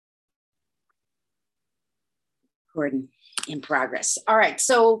Recording in progress. All right.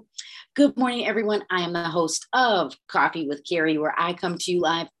 So good morning, everyone. I am the host of Coffee with Carrie, where I come to you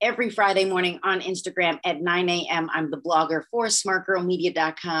live every Friday morning on Instagram at 9 a.m. I'm the blogger for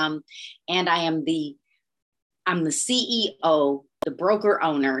smartgirlmedia.com. And I'm the CEO, the broker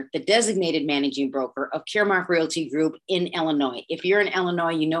owner, the designated managing broker of Caremark Realty Group in Illinois. If you're in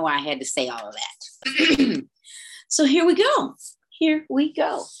Illinois, you know I had to say all of that. So here we go. Here we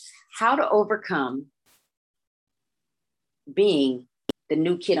go. How to overcome being the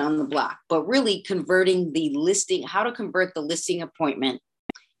new kid on the block, but really converting the listing, how to convert the listing appointment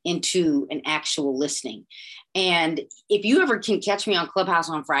into an actual listing. And if you ever can catch me on Clubhouse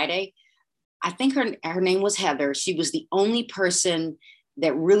on Friday, I think her name was Heather. She was the only person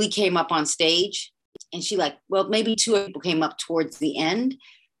that really came up on stage. And she maybe two people came up towards the end,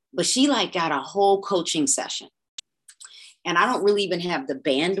 but she got a whole coaching session. And I don't really even have the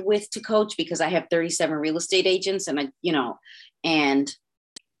bandwidth to coach because I have 37 real estate agents and and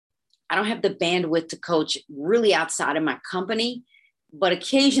I don't have the bandwidth to coach really outside of my company. But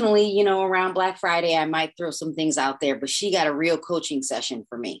occasionally, around Black Friday, I might throw some things out there, but she got a real coaching session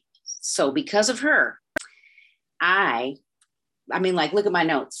for me. So because of her, look at my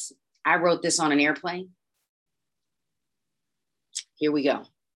notes. I wrote this on an airplane. Here we go.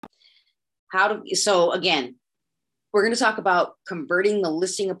 So again, we're going to talk about converting the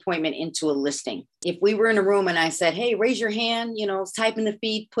listing appointment into a listing. If we were in a room and I said, hey, raise your hand, type in the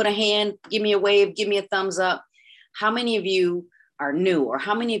feed, put a hand, give me a wave, give me a thumbs up. How many of you are new, or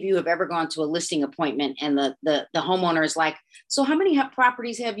how many of you have ever gone to a listing appointment and the homeowner is like, so how many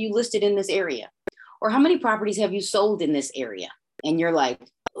properties have you listed in this area? Or how many properties have you sold in this area? And you're like,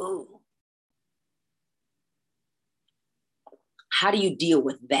 oh, how do you deal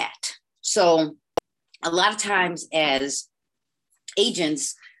with that? So a lot of times as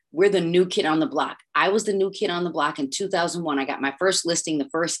agents, we're the new kid on the block. I was the new kid on the block in 2001. I got my first listing the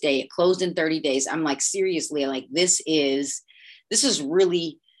first day. It closed in 30 days. I'm like, seriously, this is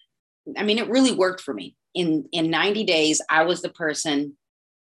really, it really worked for me. In 90 days, I was the person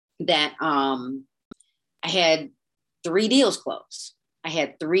that I had 3 deals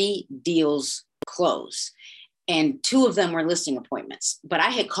close. And 2 of them were listing appointments. But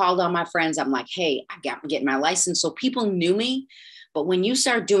I had called all my friends. I'm like, hey, I'm getting my license. So people knew me. But when you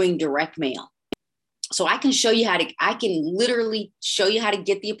start doing direct mail, so I can literally show you how to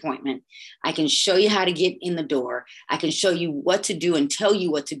get the appointment. I can show you how to get in the door. I can show you what to do and tell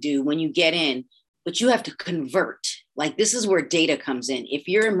you what to do when you get in. But you have to convert. This is where data comes in. If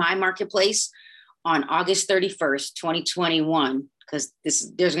you're in my marketplace on August 31st, 2021, because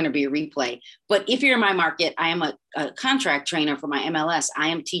there's going to be a replay. But if you're in my market, I am a contract trainer for my MLS. I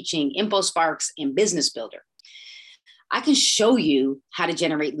am teaching InfoSparks and Business Builder. I can show you how to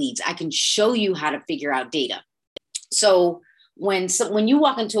generate leads. I can show you how to figure out data. So when you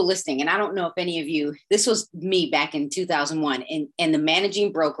walk into a listing, and I don't know if any of you, this was me back in 2001, and the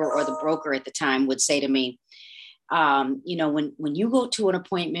managing broker or the broker at the time would say to me, when you go to an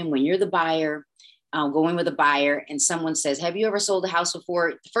appointment, when you're the buyer, going with a buyer and someone says, have you ever sold a house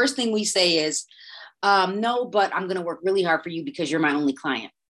before? The first thing we say is, no, but I'm going to work really hard for you because you're my only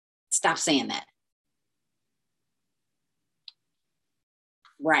client. Stop saying that.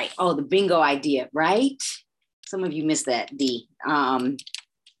 Right. Oh, the bingo idea, right? Some of you missed that, D.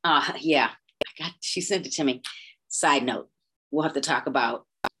 Yeah, she sent it to me. Side note, we'll have to talk about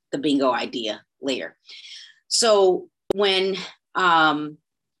the bingo idea later. So when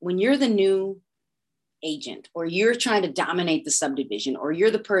you're the new agent, or you're trying to dominate the subdivision, or you're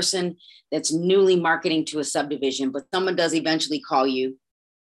the person that's newly marketing to a subdivision, but someone does eventually call you,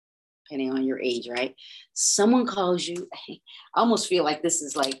 depending on your age, right? Someone calls you. I almost feel like this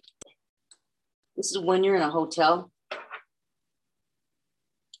is when you're in a hotel.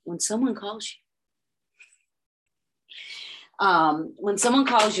 When someone calls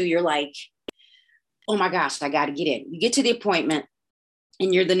you, you're like, oh my gosh, I got to get in. You get to the appointment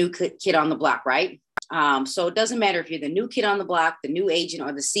and you're the new kid on the block, right? So it doesn't matter if you're the new kid on the block, the new agent,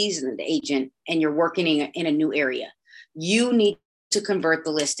 or the seasoned agent, and you're working in a new area. You need to convert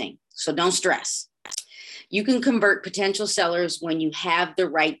the listing. So don't stress. You can convert potential sellers when you have the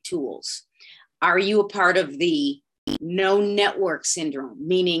right tools. Are you a part of the no network syndrome,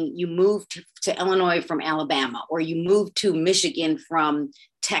 meaning you moved to Illinois from Alabama, or you moved to Michigan from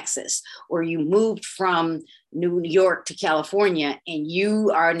Texas, or you moved from New York to California, and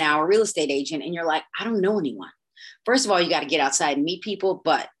you are now a real estate agent and you're like, I don't know anyone. First of all, you got to get outside and meet people,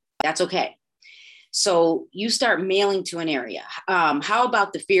 but that's okay. So you start mailing to an area. How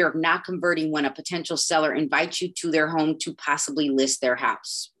about the fear of not converting when a potential seller invites you to their home to possibly list their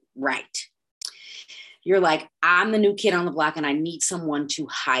house? Right. You're like, I'm the new kid on the block and I need someone to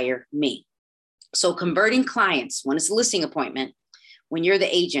hire me. So converting clients when it's a listing appointment, when you're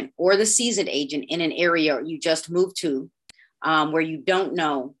the agent or the seasoned agent in an area you just moved to, where you don't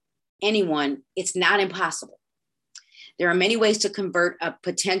know anyone, it's not impossible. There are many ways to convert a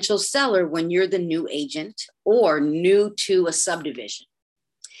potential seller when you're the new agent or new to a subdivision.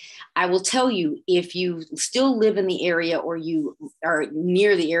 I will tell you, if you still live in the area or you are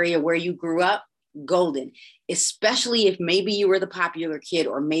near the area where you grew up, golden, especially if maybe you were the popular kid,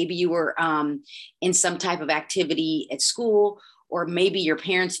 or maybe you were in some type of activity at school, or maybe your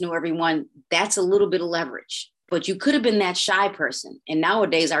parents knew everyone. That's a little bit of leverage, but you could have been that shy person. And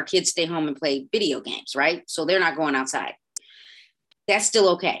nowadays our kids stay home and play video games, right? So they're not going outside. That's still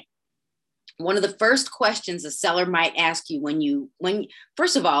okay. One of the first questions a seller might ask you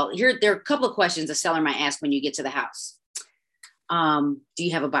first of all, there are a couple of questions a seller might ask when you get to the house. Do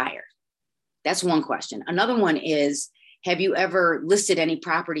you have a buyer? That's one question. Another one is, have you ever listed any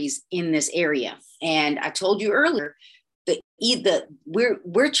properties in this area? And I told you earlier that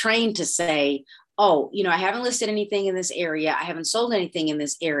we're trained to say, oh, I haven't listed anything in this area. I haven't sold anything in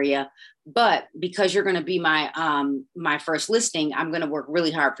this area, but because you're going to be my first listing, I'm going to work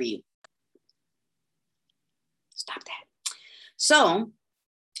really hard for you. Stop that. So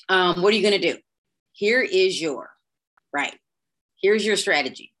what are you going to do? Here's your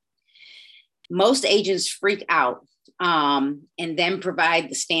strategy. Most agents freak out and then provide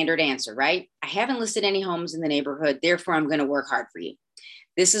the standard answer, right? I haven't listed any homes in the neighborhood, therefore I'm going to work hard for you.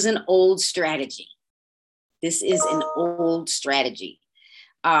 This is an old strategy.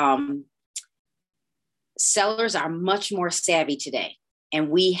 Sellers are much more savvy today, and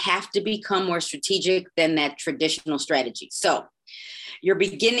we have to become more strategic than that traditional strategy. So your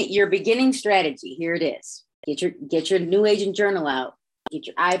beginning strategy, here it is. Get your new agent journal out, get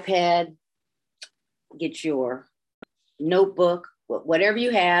your iPad, get your notebook, whatever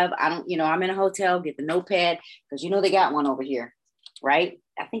you have. I'm in a hotel, get the notepad, because they got one over here, right?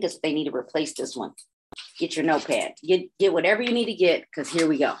 I think they need to replace this one. Get your notepad, get whatever you need to get, because here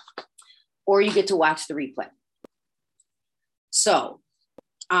we go. Or you get to watch the replay. So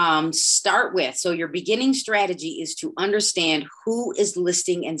your beginning strategy is to understand who is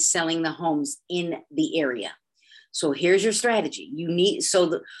listing and selling the homes in the area. So here's your strategy.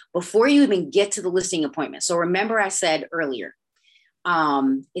 Before you even get to the listing appointment. So remember I said earlier,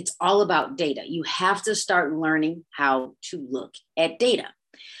 it's all about data. You have to start learning how to look at data.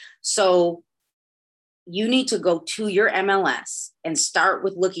 So you need to go to your MLS and start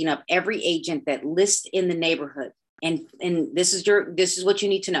with looking up every agent that lists in the neighborhood. And this is what you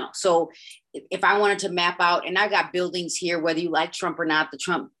need to know. So if I wanted to map out, and I got buildings here, whether you like Trump or not, the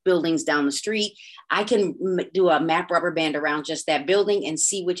Trump buildings down the street, I can do a map rubber band around just that building and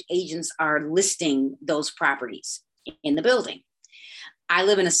see which agents are listing those properties in the building. I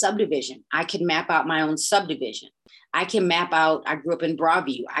live in a subdivision. I can map out my own subdivision. I grew up in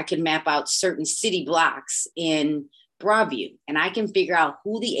Broadview. I can map out certain city blocks in Broadview, and I can figure out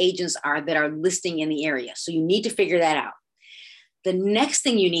who the agents are that are listing in the area. So you need to figure that out. The next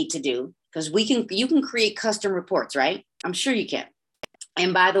thing you need to do, because you can create custom reports, right? I'm sure you can.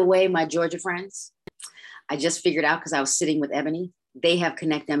 And by the way, my Georgia friends, I just figured out, because I was sitting with Ebony, they have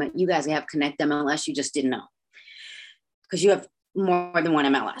Connect MLS. You guys have Connect MLS. You just didn't know, because you have more than one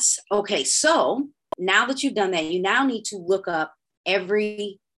MLS. Okay, so now that you've done that, you now need to look up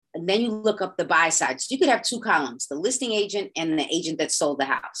and then you look up the buy side. So you could have two columns, the listing agent and the agent that sold the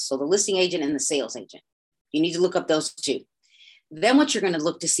house. So the listing agent and the sales agent. You need to look up those two. Then what you're going to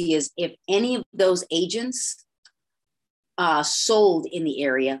look to see is if any of those agents sold in the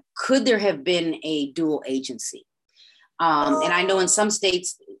area, could there have been a dual agency? And I know in some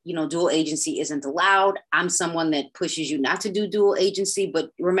states, dual agency isn't allowed. I'm someone that pushes you not to do dual agency,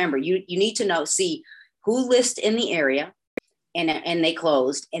 but remember, you need to see who lists in the area and they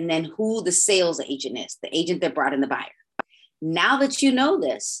closed, and then who the sales agent is, the agent that brought in the buyer. Now that you know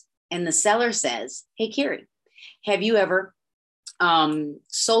this, and the seller says, hey, Carrie, have you ever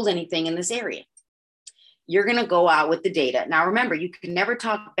sold anything in this area? You're going to go out with the data. Now, remember, you can never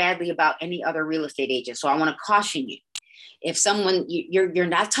talk badly about any other real estate agent. So I want to caution you. If you're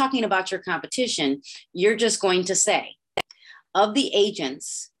not talking about your competition, you're just going to say, of the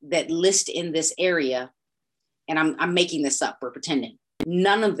agents that list in this area, and I'm making this up, we're pretending,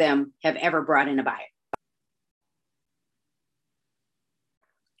 none of them have ever brought in a buyer.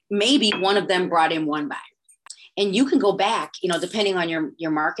 Maybe one of them brought in one buyer. And you can go back, depending on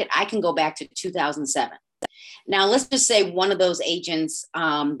your market, I can go back to 2007. Now, let's just say one of those agents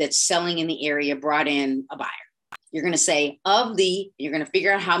that's selling in the area brought in a buyer. You're going to say, you're going to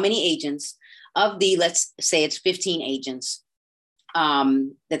figure out how many agents, Of the, let's say it's 15 agents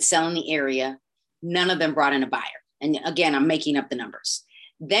that sell in the area, none of them brought in a buyer. And again, I'm making up the numbers.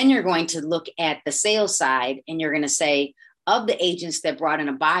 Then you're going to look at the sales side and you're going to say, of the agents that brought in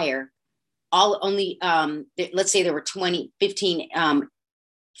a buyer, let's say there were 50.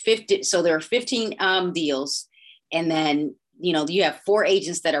 So there are 15 deals. And then, you have 4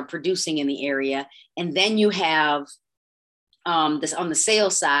 agents that are producing in the area. And then you have this on the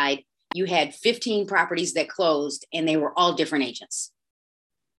sales side, you had 15 properties that closed and they were all different agents.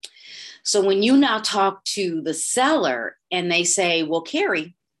 So when you now talk to the seller and they say, well,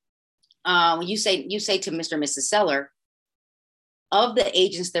 Carrie, you say to Mr. and Mrs. Seller, of the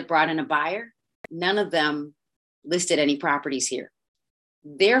agents that brought in a buyer, none of them listed any properties here.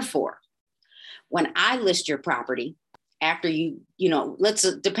 Therefore, when I list your property after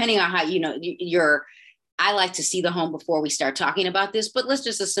depending on how, I like to see the home before we start talking about this, but let's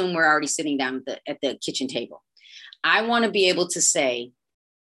just assume we're already sitting down at the kitchen table. I want to be able to say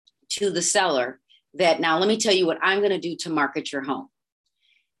to the seller that, now let me tell you what I'm going to do to market your home.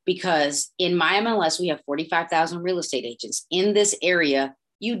 Because in my MLS, we have 45,000 real estate agents. In this area,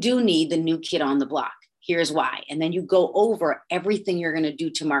 you do need the new kid on the block. Here's why. And then you go over everything you're going to do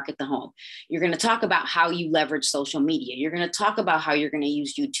to market the home. You're going to talk about how you leverage social media. You're going to talk about how you're going to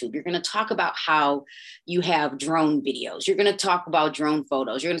use YouTube. You're going to talk about how you have drone videos. You're going to talk about drone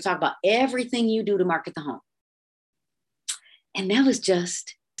photos. You're going to talk about everything you do to market the home. And that was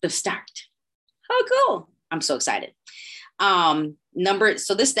just the start. Oh, cool. I'm so excited. That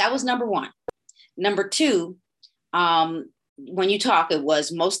was number 1. Number 2, when you talk, it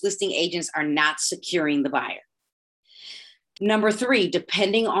was most listing agents are not securing the buyer. Number 3,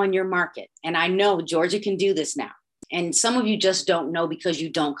 depending on your market. And I know Georgia can do this now. And some of you just don't know because you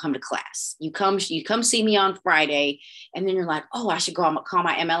don't come to class. You come see me on Friday, and then you're like, oh, I should call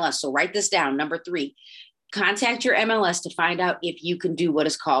my MLS. So write this down. Number 3, contact your MLS to find out if you can do what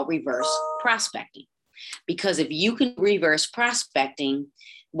is called reverse prospecting. Because if you can reverse prospecting,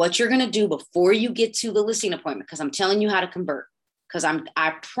 what you're going to do before you get to the listing appointment, because I'm telling you how to convert, because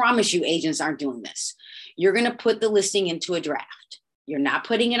I promise you agents aren't doing this. You're going to put the listing into a draft. You're not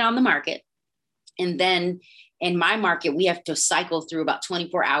putting it on the market. And then in my market, we have to cycle through about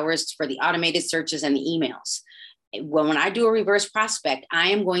 24 hours for the automated searches and the emails. When I do a reverse prospect,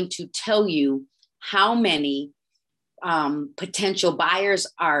 I am going to tell you how many potential buyers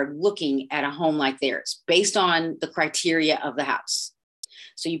are looking at a home like theirs based on the criteria of the house.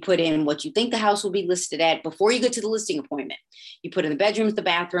 So you put in what you think the house will be listed at before you get to the listing appointment. You put in the bedrooms, the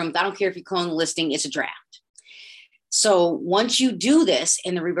bathrooms. I don't care if you clone the listing, it's a draft. So once you do this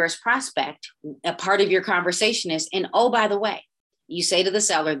in the reverse prospect, a part of your conversation is, and oh, by the way, you say to the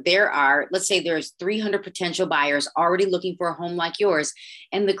seller, let's say there's 300 potential buyers already looking for a home like yours.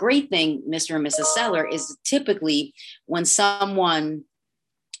 And the great thing, Mr. and Mrs. Seller, is typically when someone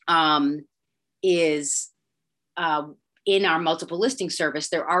is in our multiple listing service,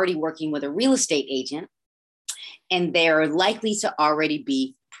 they're already working with a real estate agent and they're likely to already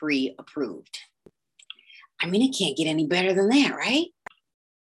be pre-approved. I mean, it can't get any better than that, right?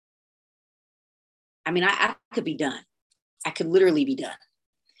 I mean, I could be done. I could literally be done.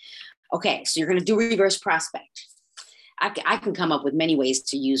 Okay, so you're going to do reverse prospect. I can come up with many ways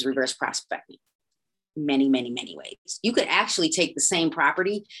to use reverse prospecting. Many, many, many ways. You could actually take the same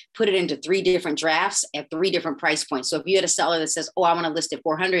property, put it into 3 different drafts at 3 different price points. So if you had a seller that says, oh, I want to list at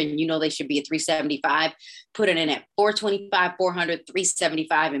 400 and you know they should be at 375, put it in at 425, 400,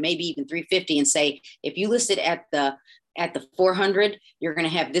 375, and maybe even 350 and say, if you list it at the 400, you're going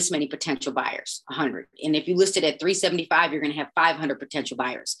to have this many potential buyers, 100. And if you list it at 375, you're going to have 500 potential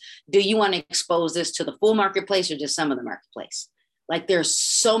buyers. Do you want to expose this to the full marketplace or just some of the marketplace? Like there's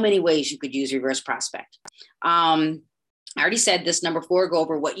so many ways you could use reverse prospect. I already said this. Number 4, go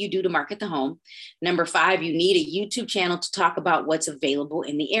over what you do to market the home. Number 5, you need a YouTube channel to talk about what's available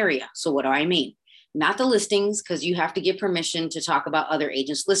in the area. So what do I mean? Not the listings, because you have to get permission to talk about other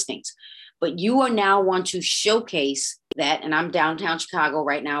agents' listings. But you will now want to showcase that, and I'm downtown Chicago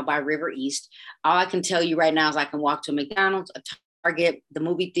right now by River East. All I can tell you right now is I can walk to a McDonald's, a Target, the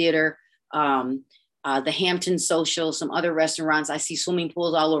movie theater, the Hampton Social, some other restaurants. I see swimming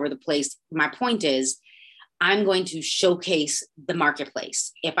pools all over the place. My point is, I'm going to showcase the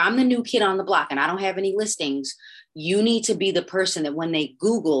marketplace. If I'm the new kid on the block and I don't have any listings, you need to be the person that when they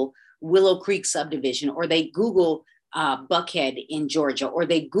Google Willow Creek subdivision, or they Google Buckhead in Georgia, or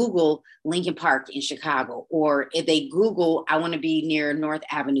they Google Lincoln Park in Chicago, or if they Google, I want to be near North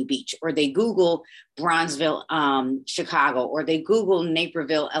Avenue Beach, or they Google Bronzeville, Chicago, or they Google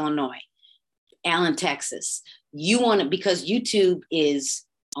Naperville, Illinois, Allen, Texas. You want to, because YouTube is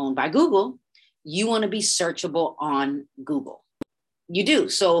owned by Google, You want to be searchable on Google. You do.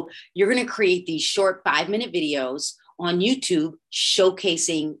 So you're going to create these short 5-minute videos on YouTube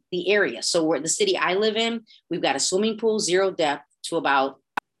showcasing the area. So where the city I live in, we've got a swimming pool, 0 depth to about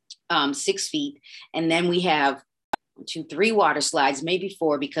 6 feet. And then we have 2, 3 water slides, maybe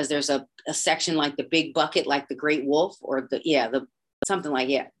 4, because there's a section like the Big Bucket, like the Great Wolf, or the something like,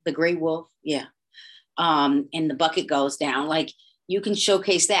 the Great Wolf. Yeah. And the bucket goes down. Like, you can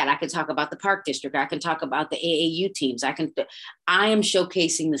showcase that. I can talk about the Park District. I can talk about the AAU teams. I am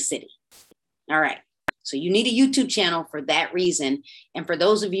showcasing the city. All right. So you need a YouTube channel for that reason. And for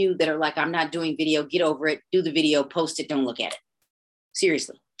those of you that are like, I'm not doing video, get over it, do the video, post it, don't look at it.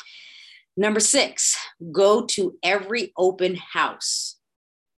 Seriously. Number 6, go to every open house.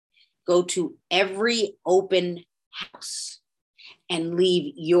 Go to every open house and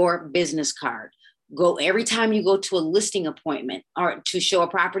leave your business card. Go every time you go to a listing appointment or to show a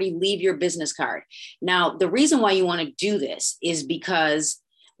property, leave your business card. Now, the reason why you want to do this is because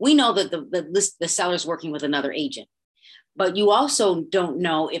we know that the seller's working with another agent, but you also don't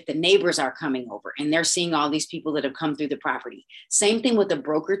know if the neighbors are coming over and they're seeing all these people that have come through the property. Same thing with the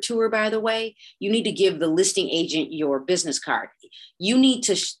broker tour, by the way. You need to give the listing agent your business card. You need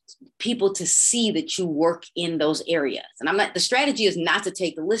people to see that you work in those areas. And the strategy is not to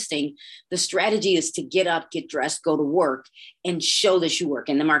take the listing. The strategy is to get up, get dressed, go to work, and show that you work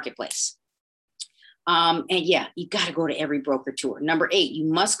in the marketplace. And yeah, you got to go to every broker tour. Number 8, you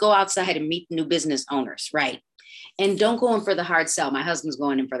must go outside and meet new business owners, right? And don't go in for the hard sell. My husband's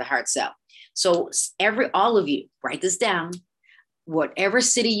going in for the hard sell. So all of you, write this down. Whatever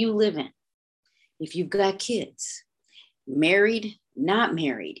city you live in, if you've got kids, married, not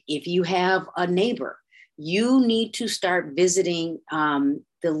married, if you have a neighbor, you need to start visiting the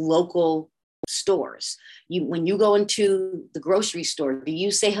local stores. When you go into the grocery store, do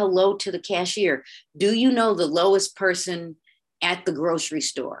you say hello to the cashier? Do you know the lowest person at the grocery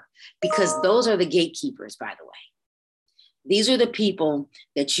store? Because those are the gatekeepers, by the way. These are the people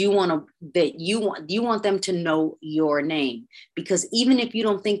that you want them to know your name, because even if you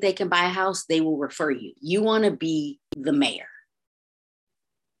don't think they can buy a house, they will refer you. You want to be the mayor,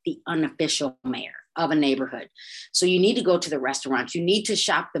 the unofficial mayor of a neighborhood. So you need to go to the restaurants. You need to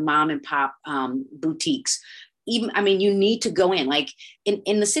shop the mom and pop boutiques. You need to go in. Like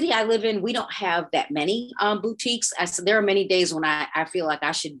in the city I live in, we don't have that many boutiques. There are many days when I feel like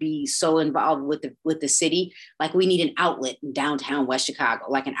I should be so involved with the city. Like, we need an outlet in downtown West Chicago,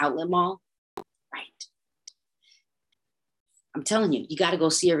 like an outlet mall. Right. I'm telling you, you got to go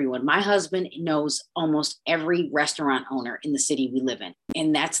see everyone. My husband knows almost every restaurant owner in the city we live in,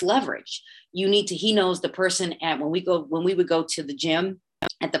 and that's leverage. He knows the person when we would go to the gym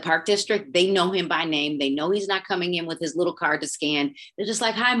at the Park District. They know him by name. They know he's not coming in with his little card to scan. They're just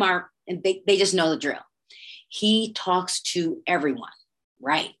like, "Hi, Mark." And they just know the drill. He talks to everyone,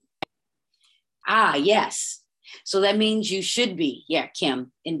 right? Yes. So that means you should be,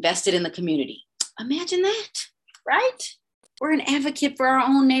 Kim, invested in the community. Imagine that, right? We're an advocate for our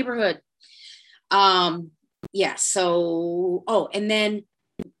own neighborhood. And then,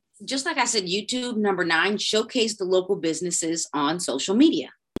 just like I said, YouTube. Number 9, showcase the local businesses on social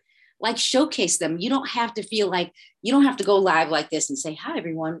media. Like, showcase them. You don't have to feel like you don't have to go live like this and say, "Hi,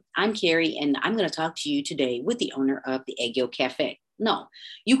 everyone. I'm Carrie, and I'm going to talk to you today with the owner of the Egg Yolk Cafe." No,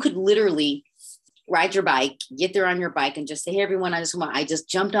 you could literally ride your bike, get there on your bike, and just say, "Hey, everyone, I just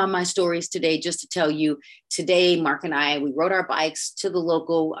jumped on my stories today just to tell you today, Mark and I, we rode our bikes to the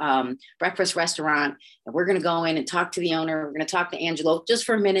local breakfast restaurant, and we're going to go in and talk to the owner. We're going to talk to Angelo just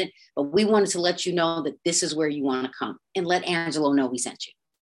for a minute, but we wanted to let you know that this is where you want to come, and let Angelo know we sent you."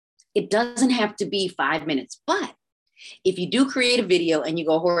 It doesn't have to be 5 minutes, but if you do create a video and you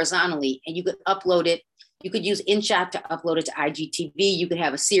go horizontally and you could upload it, you could use InShot to upload it to IGTV. You could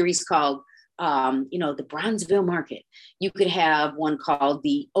have a series called the Bronzeville Market. You could have one called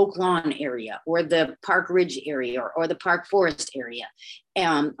the Oak Lawn area, or the Park Ridge area, or the Park Forest area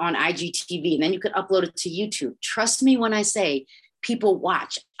on IGTV. And then you could upload it to YouTube. Trust me when I say people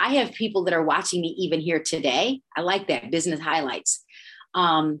watch. I have people that are watching me even here today. I like that, business highlights.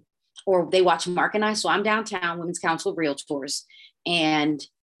 Or they watch Mark and I. So I'm downtown, Women's Council of Realtors. And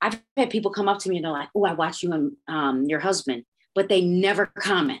I've had people come up to me and they're like, "Oh, I watch you and your husband," but they never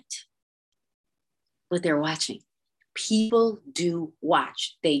comment. But they're watching. People do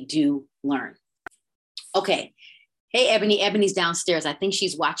watch. They do learn. Okay. Hey, Ebony. Ebony's downstairs. I think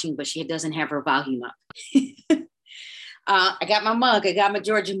she's watching, but she doesn't have her volume up. I got my mug. I got my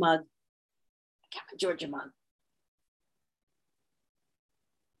Georgia mug.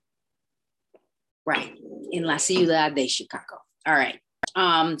 Right. In La Ciudad de Chicago. All right.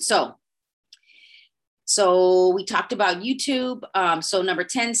 So So we talked about YouTube. So number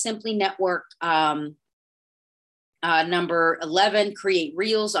 10, simply network. Number 11, create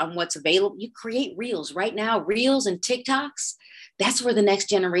reels on what's available. You create reels right now, reels and TikToks. That's where the next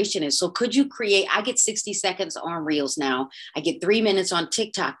generation is. So could you create, I get 60 seconds on reels now. I get 3 minutes on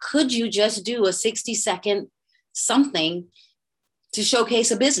TikTok. Could you just do a 60-second something to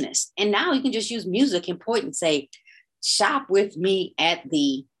showcase a business? And now you can just use music and point and say, shop with me at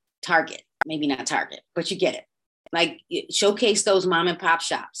the Target. Maybe not Target, but you get it. Like showcase those mom and pop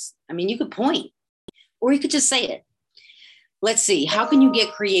shops. I mean, you could point or you could just say it. Let's see, how can you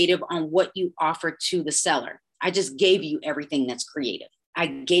get creative on what you offer to the seller? I just gave you everything that's creative. I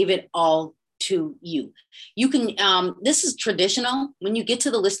gave it all to you. You can, this is traditional. When you get to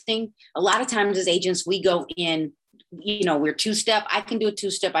the listing, a lot of times as agents, we go in, you know, we're 2-step. I can do a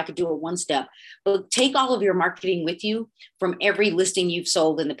 2-step. I could do a 1-step. But take all of your marketing with you from every listing you've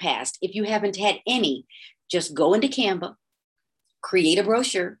sold in the past. If you haven't had any, just go into Canva, create a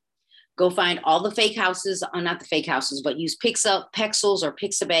brochure, go find all the fake houses, not the fake houses, but use Pexels or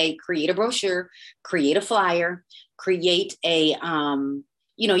Pixabay, create a brochure, create a flyer, create a,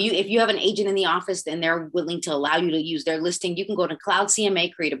 if you have an agent in the office and they're willing to allow you to use their listing, you can go to Cloud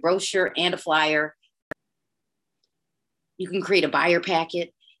CMA, create a brochure and a flyer. You can create a buyer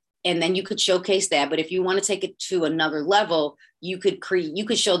packet and then you could showcase that. But if you want to take it to another level, you could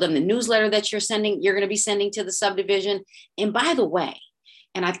show them the newsletter that you're going to be sending to the subdivision. And by the way,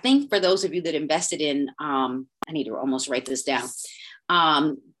 and I think for those of you that invested in, I need to almost write this down.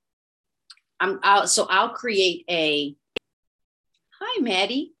 I'll create a, hi,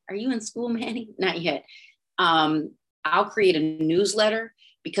 Maddie. Are you in school, Maddie? Not yet. I'll create a newsletter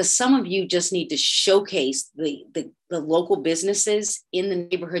because some of you just need to showcase the local businesses in the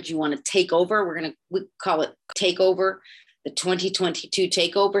neighborhood you want to take over. We call it Takeover, the 2022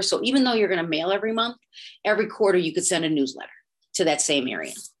 Takeover. So even though you're going to mail every month, every quarter, you could send a newsletter to that same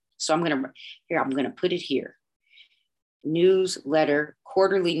area. So I'm going to put it here. Newsletter,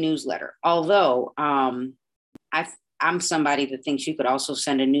 quarterly newsletter. Although I'm somebody that thinks you could also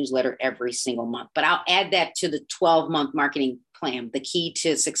send a newsletter every single month, but I'll add that to the 12-month marketing plan, the key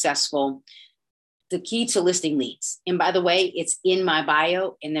to listing leads. And by the way, it's in my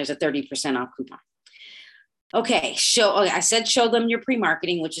bio and there's a 30% off coupon. Okay, I said show them your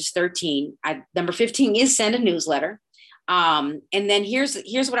pre-marketing, which is 13. Number 15 is send a newsletter. And then here's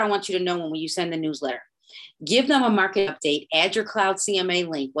what I want you to know when you send the newsletter. Give them a market update, add your Cloud CMA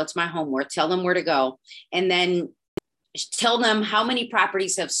link. What's my homework? Tell them where to go. And then tell them how many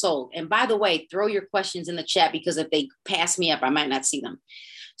properties have sold. And by the way, throw your questions in the chat because if they pass me up, I might not see them.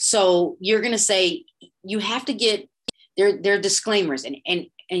 So you're going to say, you have to get their disclaimers and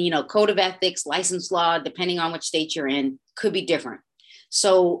code of ethics, license law, depending on which state you're in, could be different.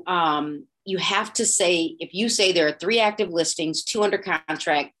 So, you have to say, if you say there are 3 active listings, 2 under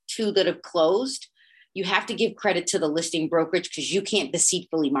contract, 2 that have closed, you have to give credit to the listing brokerage because you can't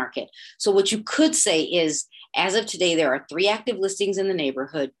deceitfully market. So what you could say is, as of today, there are 3 active listings in the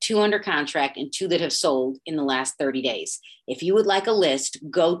neighborhood, 2 under contract, and 2 that have sold in the last 30 days. If you would like a list,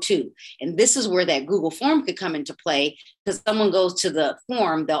 go to. And this is where that Google form could come into play because someone goes to the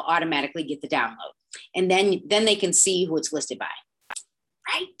form, they'll automatically get the download. And then they can see who it's listed by.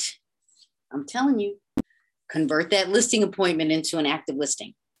 Right? I'm telling you, convert that listing appointment into an active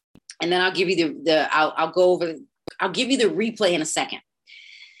listing. And then I'll give you I'll give you the replay in a second.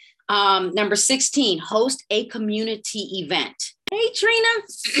 Number 16, host a community event. Hey,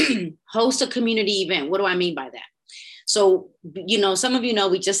 Trina, host a community event. What do I mean by that? So, some of you know,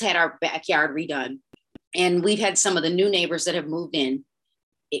 we just had our backyard redone and we've had some of the new neighbors that have moved in.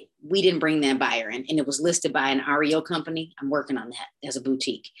 We didn't bring that buyer in and it was listed by an REO company. I'm working on that as a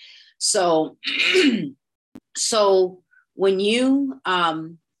boutique. So when you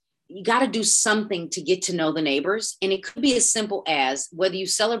got to do something to get to know the neighbors. And it could be as simple as whether you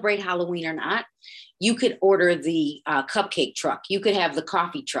celebrate Halloween or not, you could order the cupcake truck. You could have the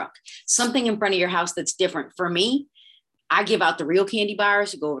coffee truck, something in front of your house that's different. For me, I give out the real candy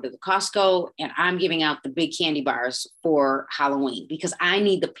bars, go over to the Costco, and I'm giving out the big candy bars for Halloween because I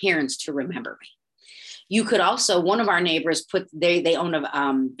need the parents to remember me. You could also, one of our neighbors they own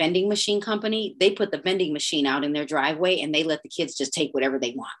a vending machine company. They put the vending machine out in their driveway and they let the kids just take whatever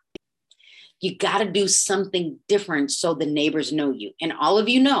they want. You got to do something different so the neighbors know you. And all of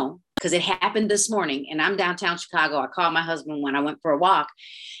you know, because it happened this morning and I'm downtown Chicago. I called my husband when I went for a walk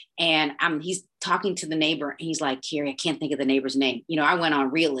and he's talking to the neighbor and he's like, Carrie, I can't think of the neighbor's name. I went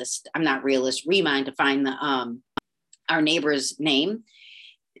on Remind to find our neighbor's name.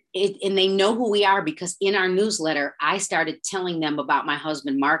 and they know who we are because in our newsletter, I started telling them about my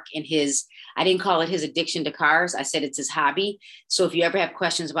husband, Mark, and I didn't call it his addiction to cars. I said it's his hobby. So if you ever have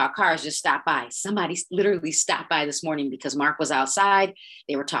questions about cars, just stop by. Somebody literally stopped by this morning because Mark was outside.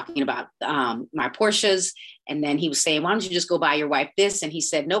 They were talking about my Porsches. And then he was saying, why don't you just go buy your wife this? And he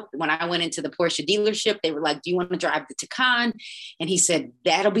said, nope. When I went into the Porsche dealership, they were like, do you want to drive the Taycan? And he said,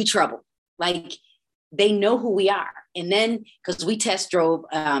 that'll be trouble. Like, they know who we are. And then, because we test drove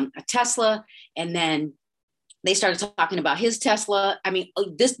a Tesla, and then they started talking about his Tesla. I mean,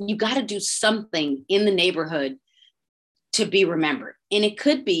 you got to do something in the neighborhood to be remembered. And it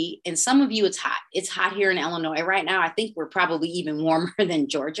could be, and some of you, it's hot. It's hot here in Illinois right now. I think we're probably even warmer than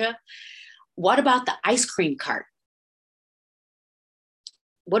Georgia. What about the ice cream cart?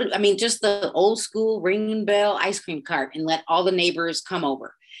 Just the old school ring bell ice cream cart, and let all the neighbors come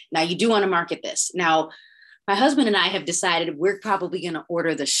over. Now, you do want to market this. Now, my husband and I have decided we're probably going to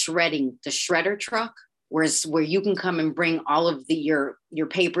order the shredder truck, where you can come and bring all of your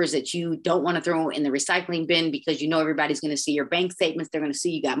papers that you don't want to throw in the recycling bin because you know everybody's going to see your bank statements. They're going to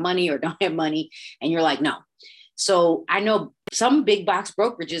see you got money or don't have money. And you're like, no. So I know some big box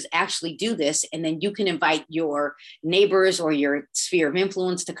brokerages actually do this, and then you can invite your neighbors or your sphere of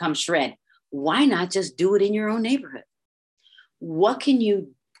influence to come shred. Why not just do it in your own neighborhood? What can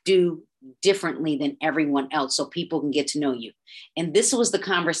you do differently than everyone else so people can get to know you? And this was the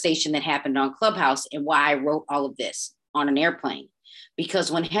conversation that happened on Clubhouse, and why I wrote all of this on an airplane. Because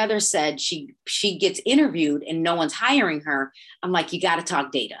when Heather said she gets interviewed and no one's hiring her, I'm like, you got to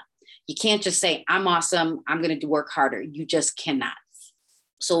talk data. You can't just say, I'm awesome, I'm going to work harder. You just cannot.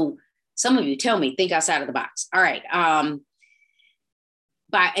 So some of you tell me, think outside of the box. All right. And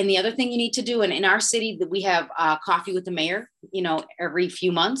the other thing you need to do, and in our city, that we have coffee with the mayor, every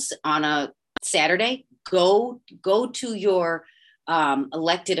few months on a Saturday. Go to your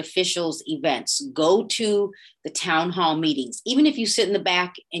elected officials events. Go to the town hall meetings. Even if you sit in the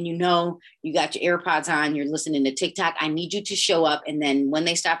back and you got your AirPods on, you're listening to TikTok, I need you to show up. And then when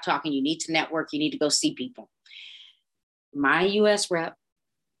they stop talking, you need to network. You need to go see people. My U.S. rep,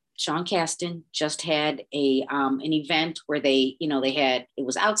 Sean Caston, just had an event where it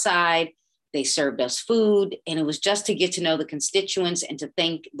was outside, they served us food, and it was just to get to know the constituents and to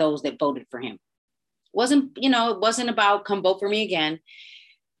thank those that voted for him. It wasn't about come vote for me again,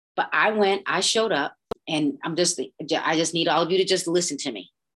 but I showed up, and I just need all of you to just listen to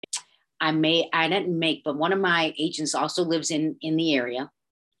me. But one of my agents also lives in the area.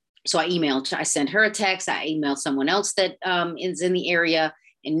 So I sent her a text. I emailed someone else that is in the area.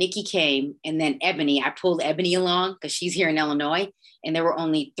 And Nikki came, and then Ebony, I pulled Ebony along because she's here in Illinois, and there were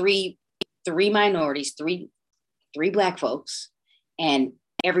only three minorities, three Black folks, and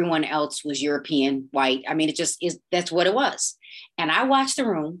everyone else was European, white. I mean, it just is, that's what it was. And I watched the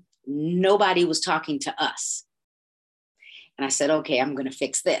room. Nobody was talking to us. And I said, okay, I'm going to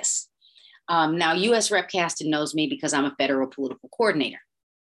fix this. Now, U.S. Rep Caston knows me because I'm a federal political coordinator.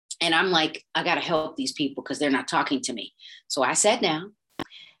 And I'm like, I got to help these people because they're not talking to me. So I sat down.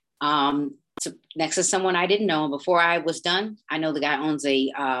 Next to someone I didn't know. And before I was done, I know the guy owns a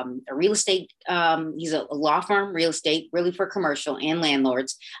real estate. He's a law firm, real estate, really for commercial and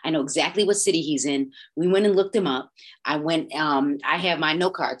landlords. I know exactly what city he's in. We went and looked him up. I have my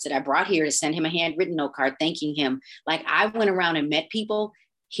note cards that I brought here to send him a handwritten note card, thanking him. Like, I went around and met people.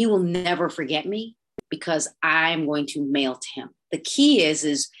 He will never forget me because I'm going to mail to him. The key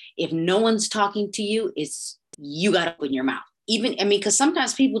is if no one's talking to you, you got to open your mouth. Because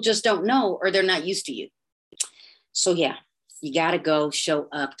sometimes people just don't know, or they're not used to you. So yeah, you got to go show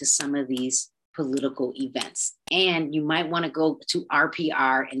up to some of these political events, and you might want to go to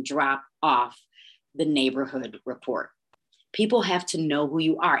RPR and drop off the neighborhood report. People have to know who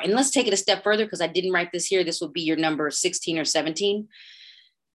you are. And let's take it a step further, because I didn't write this here. This will be your number 16 or 17.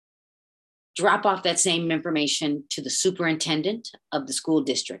 Drop off that same information to the superintendent of the school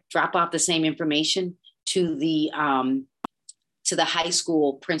district. Drop off the same information to the high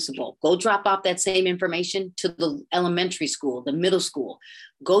school principal. Go drop off that same information to the elementary school, the middle school.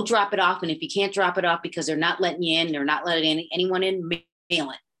 Go drop it off. And if you can't drop it off because they're not letting you in, they're not letting anyone in,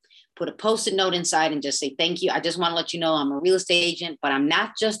 mail it. Put a Post-it note inside and just say, thank you. I just want to let you know I'm a real estate agent, but I'm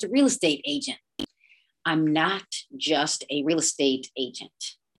not just a real estate agent. I'm not just a real estate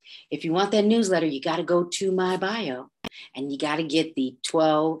agent. If you want that newsletter, you got to go to my bio, and you got to get the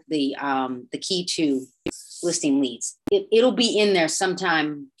key to listing leads. It'll be in there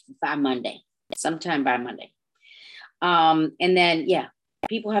sometime by Monday. And then,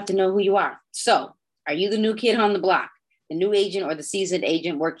 people have to know who you are. So, are you the new kid on the block, the new agent, or the seasoned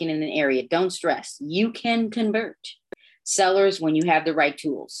agent working in an area? Don't stress. You can convert. sellers when you have the right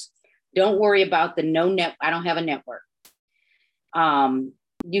tools. Don't worry about the no net. I don't have a network.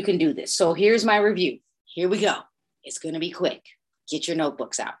 You can do this. So here's my review. Here we go. It's going to be quick. Get your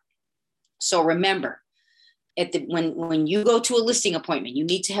notebooks out. So remember, when you go to a listing appointment, you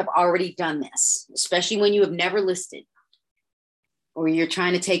need to have already done this, especially when you have never listed or you're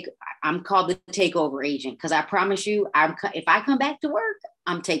trying to take, I'm called the takeover agent because I promise you, if I come back to work,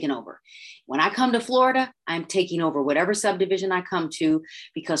 I'm taking over. When I come to Florida, I'm taking over whatever subdivision I come to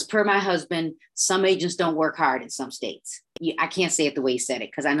because per my husband, some agents don't work hard in some states. I can't say it the way he said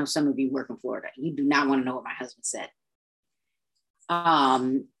it because I know some of you work in Florida. You do not want to know what my husband said.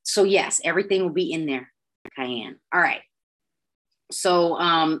 So yes, everything will be in there. Cayenne. All right. So,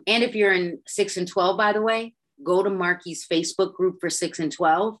 and if you're in 6 and 12, by the way, go to Marky's Facebook group for 6 and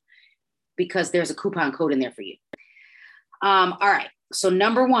 12 because there's a coupon code in there for you. All right. So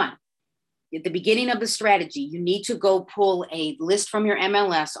number one, at the beginning of the strategy, you need to go pull a list from your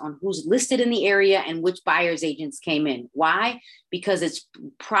MLS on who's listed in the area and which buyer's agents came in. Why? Because it's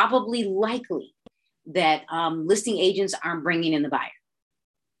probably likely that listing agents aren't bringing in the buyer.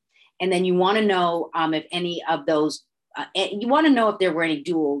 And then you want to know if any of those, you want to know if there were any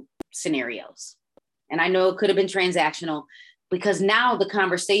dual scenarios. And I know it could have been transactional because now the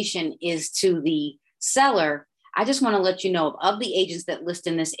conversation is to the seller. I just want to let you know of the agents that list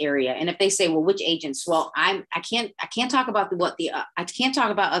in this area. And if they say, well, which agents? Well, I can't talk about I can't talk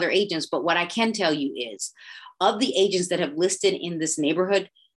about other agents, but what I can tell you is of the agents that have listed in this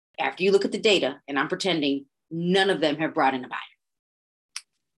neighborhood, after you look at the data, and I'm pretending none of them have brought in a buyer.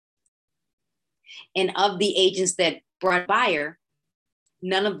 And of the agents that brought a buyer,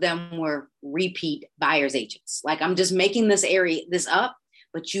 none of them were repeat buyer's agents. Like I'm just making this up,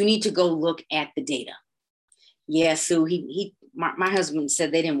 but you need to go look at the data. Yeah, Sue, my husband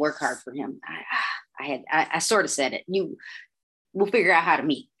said they didn't work hard for him. I sort of said it. We'll figure out how to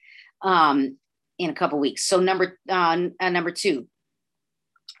meet in a couple of weeks. So number two,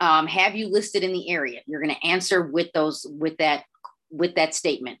 have you listed in the area? You're going to answer with that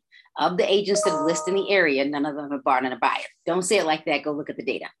statement. Of the agents that list in the area, none of them have bought in a buyer. Don't say it like that. Go look at the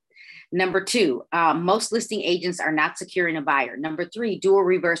data. Number two, most listing agents are not securing a buyer. Number three, do a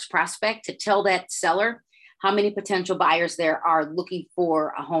reverse prospect to tell that seller how many potential buyers there are looking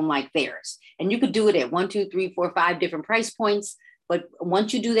for a home like theirs. And you could do it at 1, 2, 3, 4, 5 different price points. But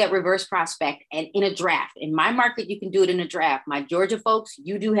once you do that reverse prospect and in a draft, in my market, you can do it in a draft. My Georgia folks,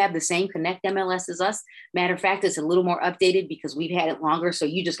 you do have the same Connect MLS as us. Matter of fact, it's a little more updated because we've had it longer. So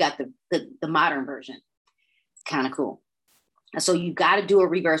you just got the modern version. It's kind of cool. So you got to do a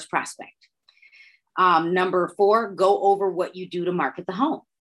reverse prospect. Number 4, go over what you do to market the home.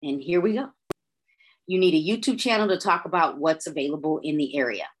 And here we go. You need a YouTube channel to talk about what's available in the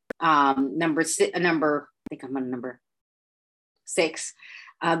area. Number 6,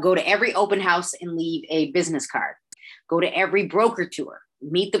 go to every open house and leave a business card. Go to every broker tour,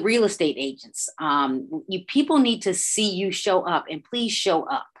 meet the real estate agents. People need to see you show up, and please show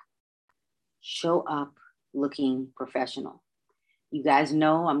up. Show up looking professional. You guys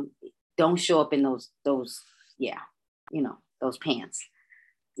know don't show up in those pants,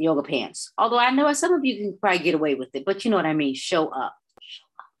 yoga pants. Although I know some of you can probably get away with it, but you know what I mean. Show up.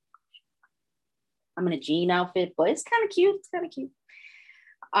 I'm in a jean outfit, but it's kind of cute.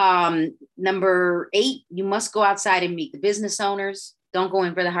 Number 8, you must go outside and meet the business owners. Don't go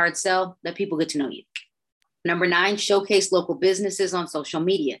in for the hard sell. Let people get to know you. Number 9, showcase local businesses on social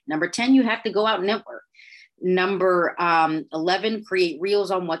media. Number 10, you have to go out and network. Number 11, create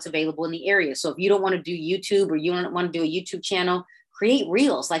reels on what's available in the area. So if you don't want to do YouTube or you don't want to do a YouTube channel, create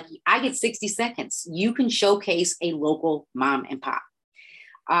reels. Like I get 60 seconds. You can showcase a local mom and pop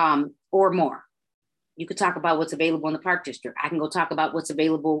or more. You could talk about what's available in the Park District. I can go talk about what's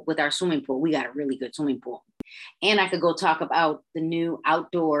available with our swimming pool. We got a really good swimming pool. And I could go talk about the new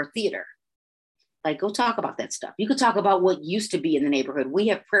outdoor theater. Like, go talk about that stuff. You could talk about what used to be in the neighborhood. We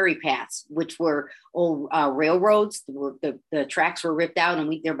have prairie paths, which were old railroads. The tracks were ripped out,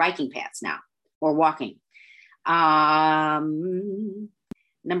 and they're biking paths now, or walking. Number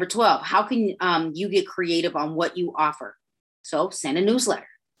 12, how can you get creative on what you offer? So send a newsletter.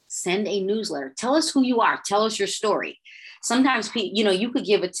 Send a newsletter. Tell us who you are. Tell us your story. Sometimes, you could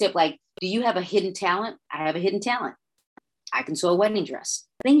give a tip like, do you have a hidden talent? I have a hidden talent. I can sew a wedding dress.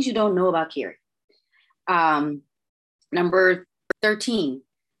 Things you don't know about Carrie. Number 13,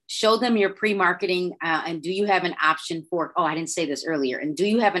 show them your pre-marketing and do you have an option for, I didn't say this earlier, and do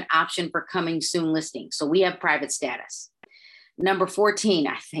you have an option for coming soon listing? So we have private status. Number 14,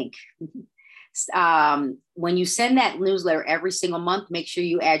 I think, When you send that newsletter every single month, make sure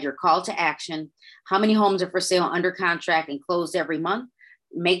you add your call to action. How many homes are for sale, under contract, and closed every month?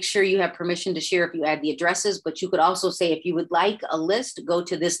 Make sure you have permission to share if you add the addresses, but you could also say, if you would like a list, go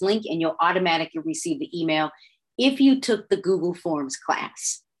to this link and you'll automatically receive the email if you took the Google Forms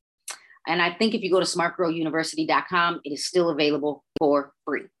class. And I think if you go to smartgirluniversity.com, it is still available for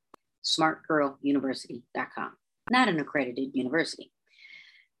free. Smartgirluniversity.com, not an accredited university.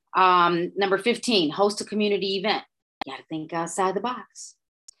 Number 15, host a community event. You got to think outside the box.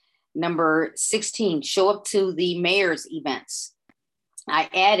 Number 16, show up to the mayor's events. I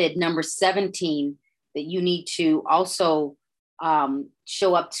added number 17 that you need to also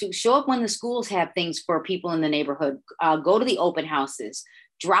show up when the schools have things for people in the neighborhood. Go to the open houses,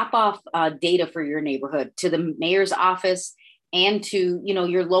 drop off data for your neighborhood to the mayor's office and to,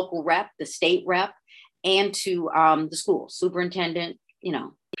 your local rep, the state rep, and to the school superintendent.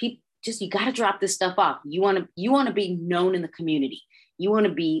 People you got to drop this stuff off. You want to be known in the community. You want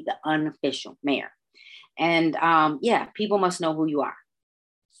to be the unofficial mayor. And people must know who you are.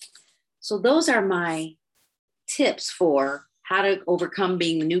 So those are my tips for how to overcome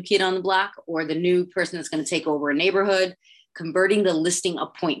being the new kid on the block or the new person that's going to take over a neighborhood, converting the listing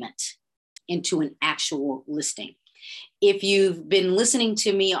appointment into an actual listing. If you've been listening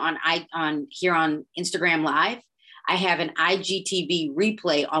to me on here on Instagram Live, I have an IGTV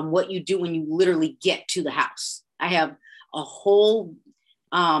replay on what you do when you literally get to the house. I have a whole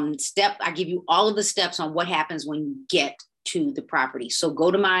step. I give you all of the steps on what happens when you get to the property. So go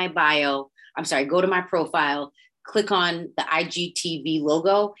to my go to my profile, click on the IGTV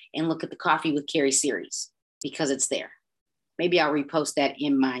logo and look at the Coffee with Carrie series because it's there. Maybe I'll repost that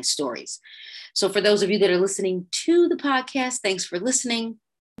in my stories. So for those of you that are listening to the podcast, thanks for listening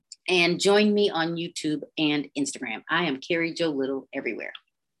and join me on YouTube and Instagram. I am Carrie Jo Little everywhere.